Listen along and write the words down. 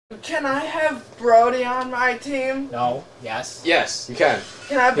Can I have Brody on my team? No. Yes. Yes, you can.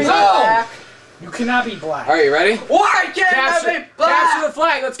 Can I be No! black? You cannot be black. Alright, you ready? Why can't I be black? Capture the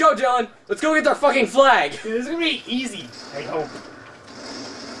flag. Let's go, Dylan. Let's go get our fucking flag. Dude, this is gonna be easy. I hope.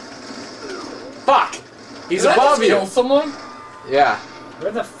 Fuck. He's Did I above just you. kill someone? Yeah.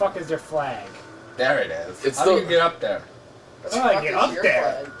 Where the fuck is their flag? There it is. It's How do you get up there? What How the do I fuck get is up your there?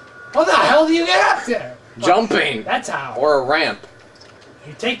 flag? How the hell do you get up there? Jumping. That's how. Or a ramp.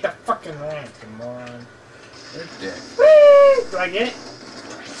 You take the fucking ramp, you moron. You're a dick. Whee! Do I get it?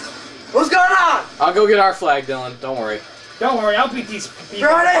 What's going on? I'll go get our flag, Dylan. Don't worry. Don't worry, I'll beat these people.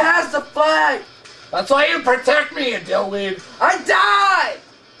 Brody has the flag. That's why you protect me, you dillweed. I died.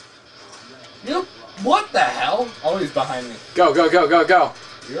 You. What the hell? Oh, he's behind me. Go, go, go, go, go.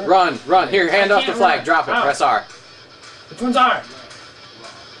 You're Run, run. Here, hand I off the can't flag. run. Drop it. Oh. Press R. Which one's ours?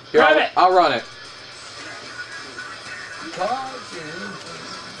 Here, Grab it. I'll run it.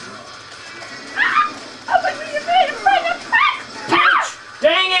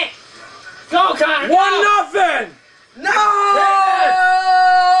 Dang it! Go, Connor! 1-0. No!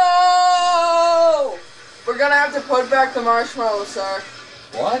 We're gonna have to put back the marshmallows, sir.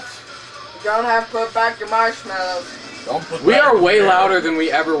 What? We're gonna have to put back the marshmallows. Don't put We that are in way there. louder than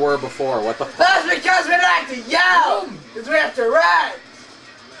we ever were before. What the fuck? That's because we like to yell! Because we have to run!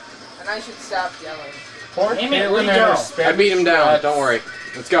 And I should stop yelling. Poor Damn it, Caitlin where'd he and go? her I Spanish beat him down. nuts. Don't worry.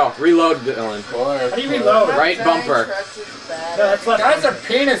 Let's go. Reload, Dylan. Poor, How do you poor- reload? Right My bumper. trust is bad. No, that's left. Guys are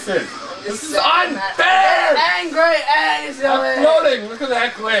penises. I'm This just is saying that. unfair! I'm angry easily! I'm floating. Look at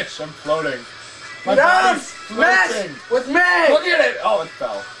that glitch. I'm floating. My body's Don't mess floating. with me! Look at it. Oh, it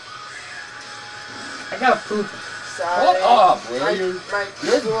fell. I gotta poop. Sorry. Shut up, will My, you? my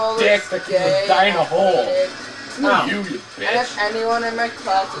You're school dick is that can gay die in a and hole. hated. Screw Ow. you, you And bitch. if anyone in my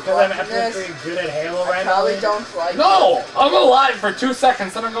class is Because I'm watching absolutely this, good at Halo I right now. probably don't like No! it. I'm alive for 2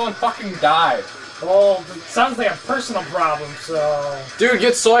 seconds, then I'm going to fucking die. Well, it sounds like a personal problem, so... Dude,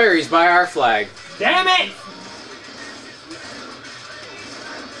 get Sawyer. He's by our flag. Damn it!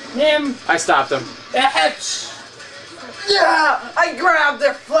 Him! I stopped him. Bitch! Yeah! I grabbed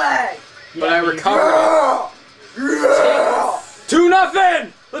their flag! But I baby. recovered it. Yeah!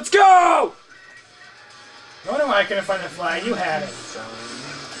 2-0. Let's go! No wonder why I couldn't find the flag. You had it.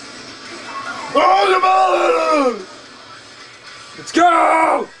 Let's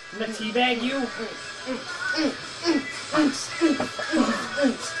go! I'm gonna teabag you.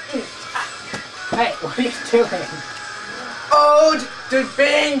 Hey, what are you doing? Ode to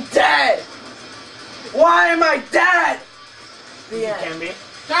being dead! Why am I dead? The You end. can be.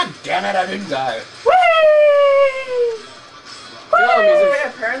 God damn it, I didn't die. Kill him, he's Wait,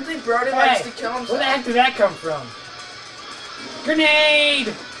 apparently Brody likes to kill Where the himself. heck did that come from?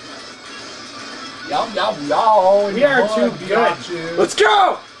 Grenade! Yow, yow, yow. We are too Boy, good. got you. Let's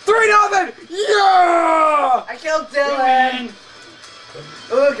go! 3-0. Yeah! I killed Dylan! Dylan!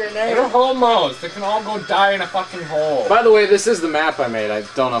 Ooh, grenade. They're homos. They can all go die in a fucking hole. By the way, this is the map I made. I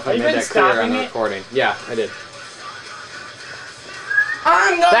don't know if I Have you made been that clear on stopping the it? recording. Yeah, I did.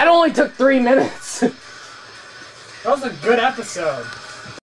 I'm gonna That only took 3 minutes. That was a good episode.